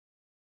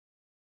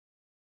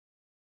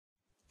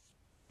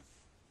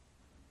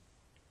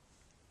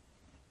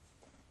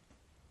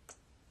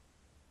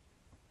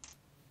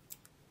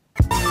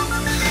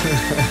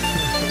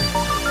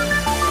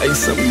Hey,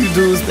 some of you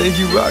dudes think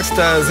you rock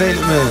stars, ain't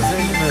it, man?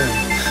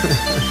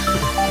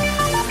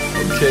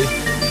 Okay.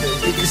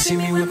 You can see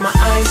me with my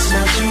ice,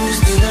 my juice,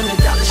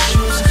 $300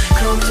 shoes.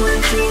 Come to the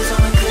dudes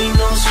on a clean,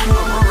 no screw.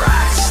 I'm a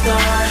rock star,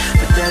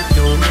 but that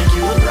don't make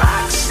you a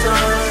rock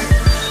star.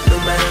 No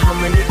matter how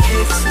many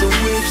kicks, the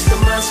whips, the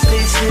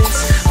MySpace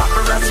hits,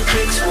 paparazzi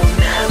pics will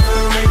never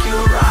make you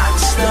a rock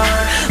star.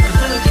 But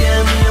look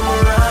at me, I'm a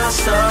rock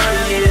star,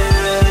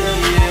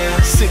 yeah.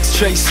 6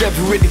 tray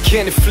 7 with the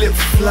candy flip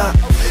flop.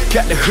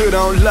 Got the hood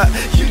on lock.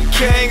 You the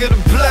king of the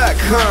block,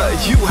 huh?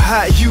 You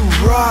hot, you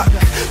rock.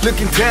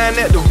 Looking down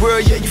at the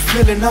world, yeah, you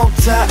feeling on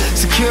top.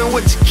 Securing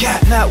what you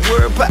got, not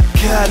worried about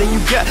God. And you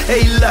got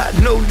a lot,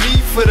 no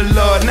need for the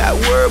Lord, not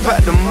worried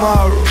about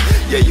tomorrow.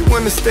 Yeah, you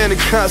understand the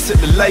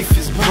concept that life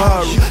is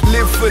borrowed.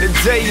 Live for the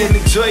day and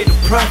enjoy the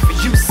profit.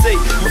 You say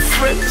a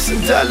friend,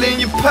 some dollar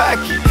in your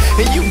pocket,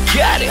 and you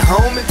got it,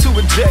 home into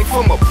a jack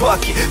from a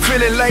bucket.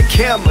 Feeling like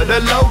hammer, the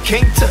low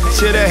can't touch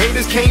it, the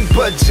haters can't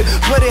budge it.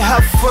 But it how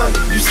funny,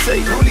 you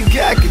say only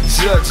God can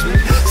judge me.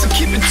 So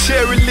keep it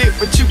cherry lit,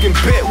 but you can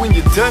bet when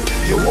you're done,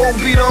 it won't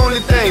be the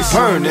only thing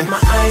burning.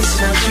 My ice,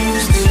 my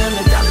juice,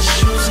 $300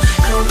 shoes.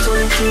 Come to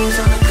the dudes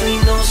on a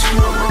clean, no screw.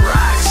 I'm a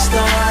rock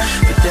star,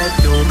 but that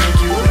don't make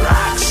you a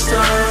rock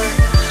star.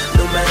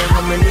 No matter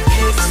how many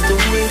kicks, the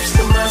whips,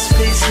 the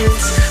MySpace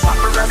hits,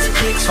 paparazzi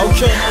pics will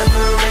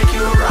never make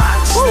you a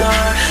rock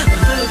star. But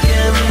look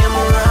at me, I'm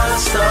a rock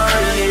star,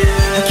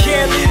 yeah. I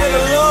can't leave it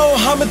alone,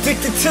 I'm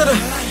addicted to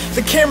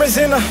the cameras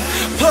in the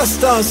plus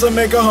stars, so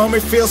make a homie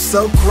feel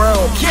so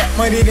grown. Get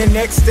money the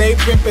next day,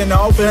 pimping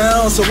all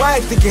down. So I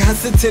think it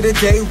hustle to the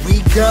day we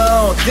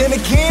go. Then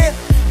again,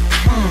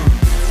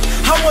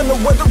 I wonder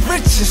what the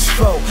rich is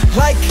for.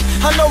 Like,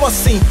 I know I've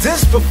seen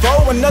this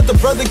before. Another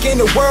brother gain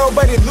the world,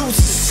 but he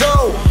loses his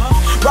soul.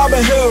 Robin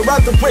Hood,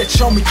 rob the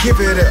rich, homie, give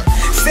it up.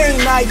 Same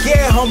night,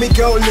 yeah, homie,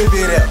 go live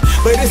it up.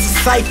 But it's a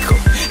cycle,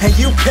 and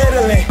you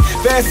pedaling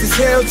fast as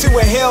hell to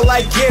a hell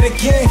like yet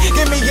again.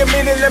 Give me a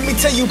minute, let me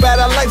tell you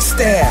about our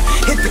lifestyle.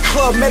 Hit the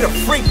club, met a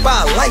freak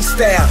by a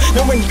lifestyle.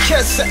 And when you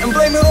catch something,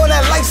 blame it on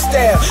that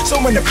lifestyle.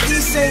 So when the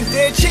peace ain't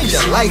there, change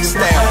your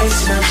lifestyle. My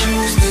ice, my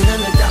juice,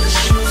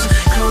 $300 shoes.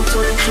 Come to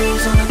the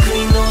dudes on a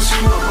clean, no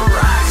screw. I'm a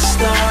rock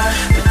star,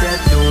 but that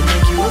don't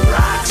make you a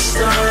rock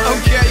star.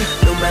 Okay.